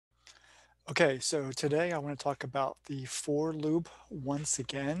Okay, so today I want to talk about the for loop once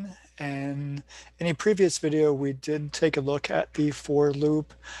again. And in a previous video, we did take a look at the for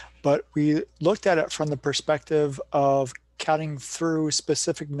loop, but we looked at it from the perspective of counting through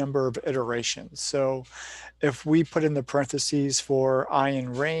specific number of iterations. So if we put in the parentheses for I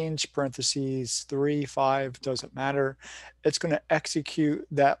in range, parentheses 3, 5, doesn't matter, it's going to execute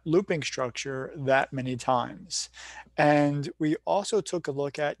that looping structure that many times. And we also took a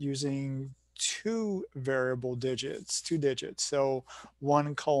look at using two digits. So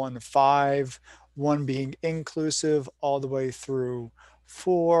 1:5, one being inclusive all the way through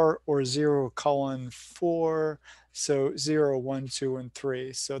 4, or 0:4, so 0, 1, 2, and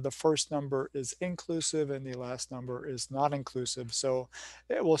 3. So the first number is inclusive and the last number is not inclusive. So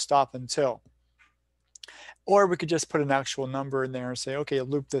it will stop until. Or we could just put an actual number in there and say, okay,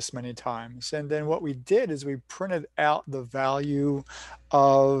 loop this many times. And then what we did is we printed out the value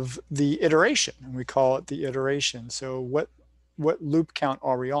of the iteration, and we call it the iteration. So what loop count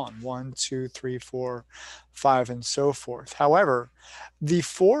are we on? 1, 2, 3, 4, 5, and so forth. However, the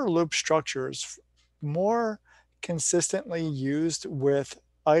for loop structure is more consistently used with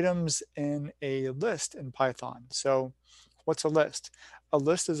items in a list in Python. So what's a list? A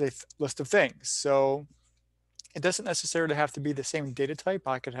list is a list of things. So it doesn't necessarily have to be the same data type.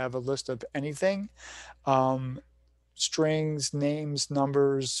 I could have a list of anything, um, strings, names,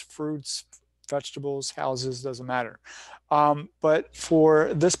 numbers, fruits, vegetables, houses, doesn't matter. But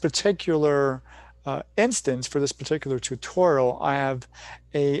for this particular instance, for this particular tutorial, I have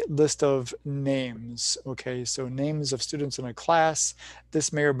a list of names. Okay, so names of students in a class.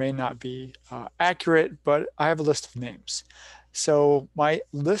 This may or may not be accurate, but I have a list of names. So my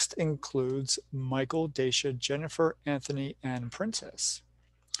list includes Michael, Dacia, Jennifer, Anthony, and Princess.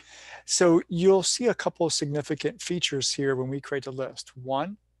 So you'll see a couple of significant features here when we create a list.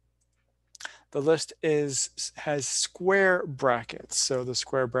 One, the list has square brackets. So the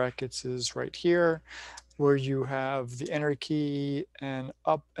square brackets is right here where you have the enter key, and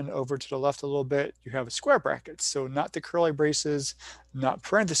up and over to the left a little bit, you have square brackets. So not the curly braces, not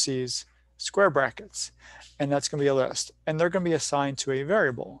parentheses, square brackets. And that's going to be a list. And they're going to be assigned to a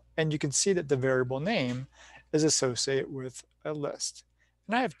variable. And you can see that the variable name is associated with a list.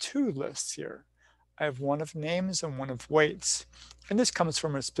 And I have two lists here. I have one of names and one of weights. And this comes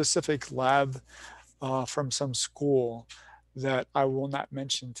from a specific lab from some school that I will not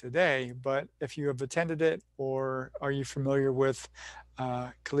mention today. But if you have attended it, or are you familiar with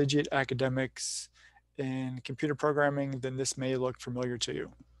collegiate academics in computer programming, then this may look familiar to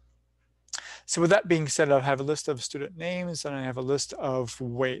you. So with that being said, I have a list of student names and I have a list of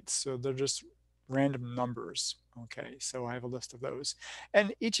weights. So they're just random numbers. Okay, so I have a list of those.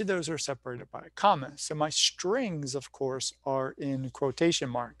 And each of those are separated by a comma. So my strings, of course, are in quotation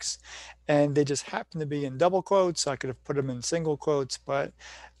marks. And they just happen to be in double quotes. I could have put them in single quotes, but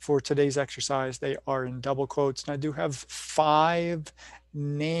for today's exercise, they are in double quotes. And I do have 5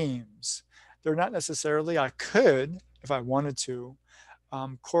 names. They're not necessarily, I could, if I wanted to,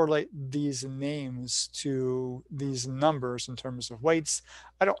 correlate these names to these numbers in terms of weights.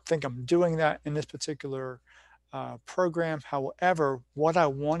 I don't think I'm doing that in this particular program. However, what I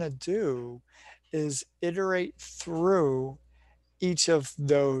want to do is iterate through each of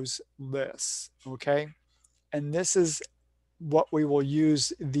those lists, okay? And this is what we will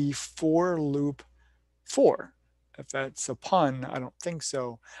use the for loop for. If that's a pun, I don't think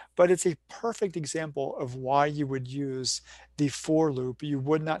so. But it's a perfect example of why you would use the for loop. You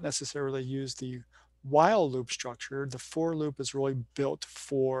would not necessarily use the while loop structure. The for loop is really built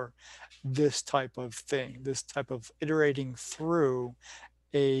for this type of thing, this type of iterating through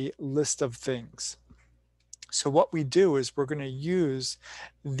a list of things. So what we do is we're going to use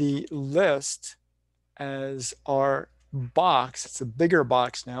the list as our box. It's a bigger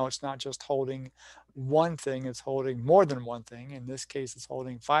box now. It's not just holding one thing, it's holding more than one thing. In this case, it's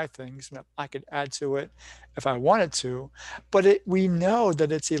holding 5 things, and I could add to it if I wanted to. But we know that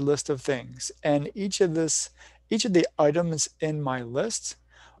it's a list of things, and each of the items in my list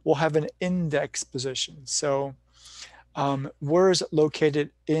will have an index position. So where is it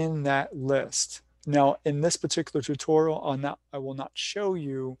located in that list? Now, in this particular tutorial, I will not show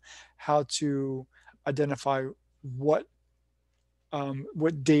you how to identify what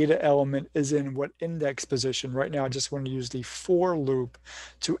what data element is in what index position. Right now, I just want to use the for loop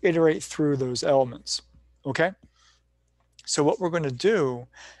to iterate through those elements. Okay? So what we're going to do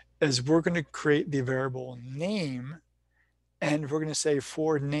is we're going to create the variable name, and we're going to say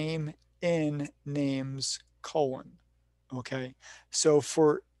for name in names colon. Okay? So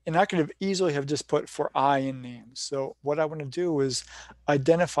for And I could have easily have just put for I in names. So what I want to do is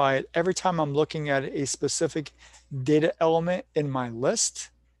identify it every time I'm looking at a specific data element in my list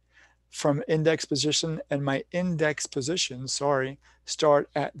from index position, and my index position, start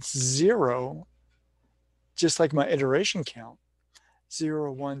at 0, just like my iteration count.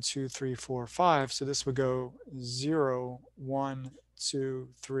 0, 1, 2, 3, 4, 5. So this would go 0, 1, 2,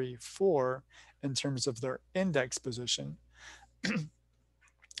 3, 4 in terms of their index position.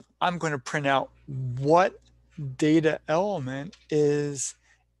 I'm going to print out what data element is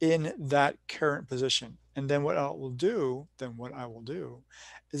in that current position. And then what I will do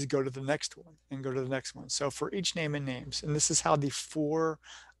is go to the next one and go to the next one. So for each name and names, and this is how the for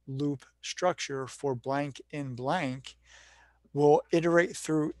loop structure for blank in blank will iterate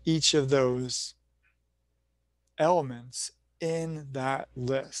through each of those elements in that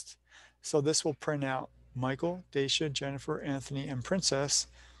list. So this will print out Michael, Dacia, Jennifer, Anthony, and Princess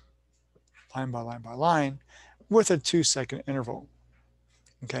line by line by line with a 2-second interval.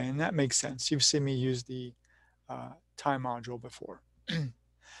 Okay, and that makes sense. You've seen me use the time module before.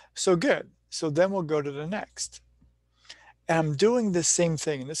 So good. So then we'll go to the next. And I'm doing the same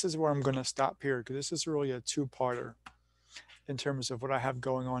thing. And this is where I'm going to stop here because this is really a two-parter in terms of what I have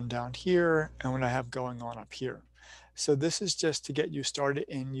going on down here and what I have going on up here. So this is just to get you started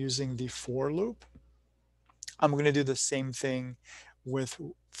in using the for loop. I'm going to do the same thing with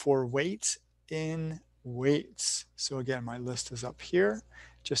for weights in weights. So again, my list is up here,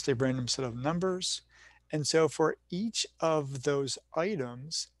 just a random set of numbers. And so for each of those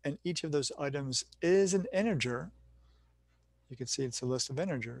items, and each of those items is an integer, you can see it's a list of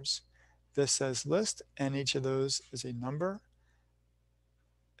integers. This says list, and each of those is a number.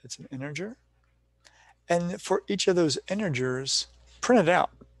 It's an integer. And for each of those integers, print it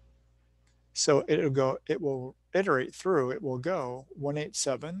out. So it will iterate through, it will go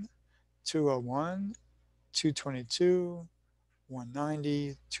 187, 201, 222,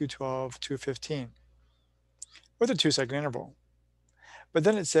 190, 212, 215 with a 2-second interval. But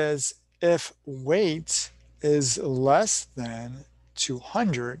then it says if weight is less than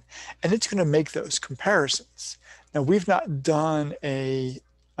 200, and it's going to make those comparisons. Now we've not done I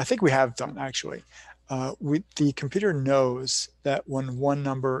think we have done actually. The computer knows that when one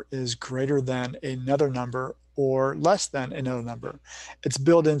number is greater than another number or less than another number, it's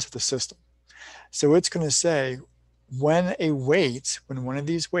built into the system. So it's going to say when one of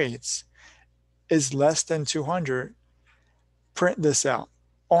these weights is less than 200, print this out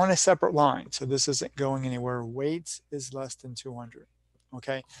on a separate line. So this isn't going anywhere. Weights is less than 200.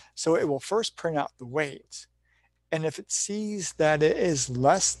 Okay, so it will first print out the weight. And if it sees that it is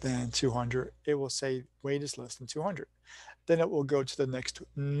less than 200, it will say weight is less than 200. Then it will go to the next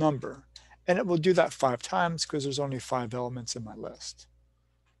number. And it will do that 5 times because there's only 5 elements in my list.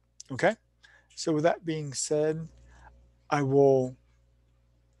 Okay, so with that being said, I will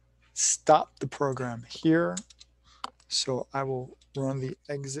stop the program here. So I will run the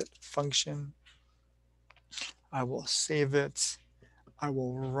exit function. I will save it. I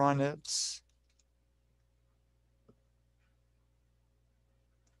will run it.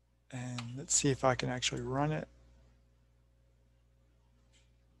 And let's see if I can actually run it.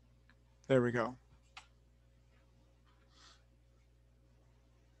 There we go.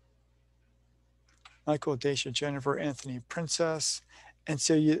 Michael, Dacia, Jennifer, Anthony, Princess. And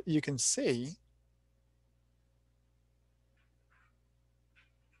so you can see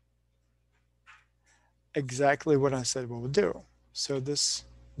exactly what I said we'll do. So this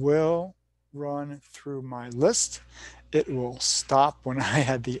will run through my list. It will stop when I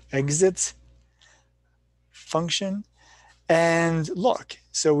had the exit function. And look,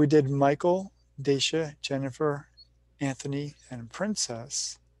 so we did Michael, Dacia, Jennifer, Anthony, and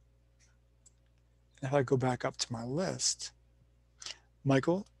Princess. If I go back up to my list,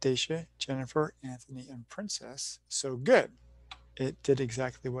 Michael, Dacia, Jennifer, Anthony, and Princess. So good. It did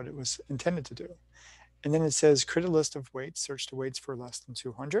exactly what it was intended to do. And then it says create a list of weights, search the weights for less than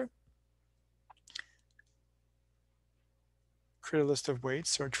 200. Create a list of weights,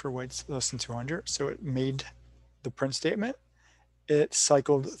 search for weights less than 200. So it made the print statement. It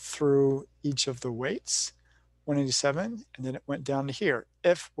cycled through each of the weights, 187, and then it went down to here.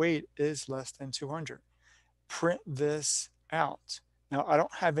 If weight is less than 200, print this out. Now, I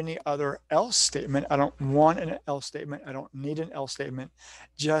don't have any other else statement. I don't want an else statement. I don't need an else statement.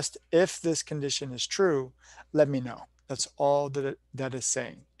 Just if this condition is true, let me know. That's all that is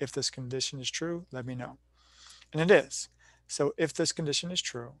saying. If this condition is true, let me know. And it is. So if this condition is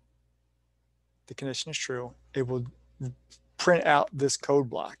true, the condition is true, it will print out this code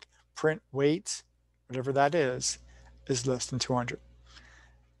block. Print weight, whatever that is less than 200.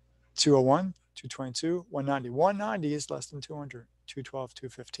 201, 222, 190. 190 is less than 200, 212,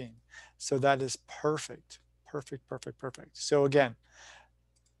 215. So that is perfect, perfect, perfect, perfect. So again,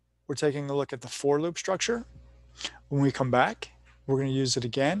 we're taking a look at the for loop structure. When we come back, we're going to use it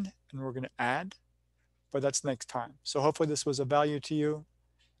again and we're going to add, but that's next time. So hopefully this was of value to you,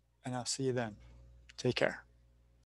 and I'll see you then. Take care.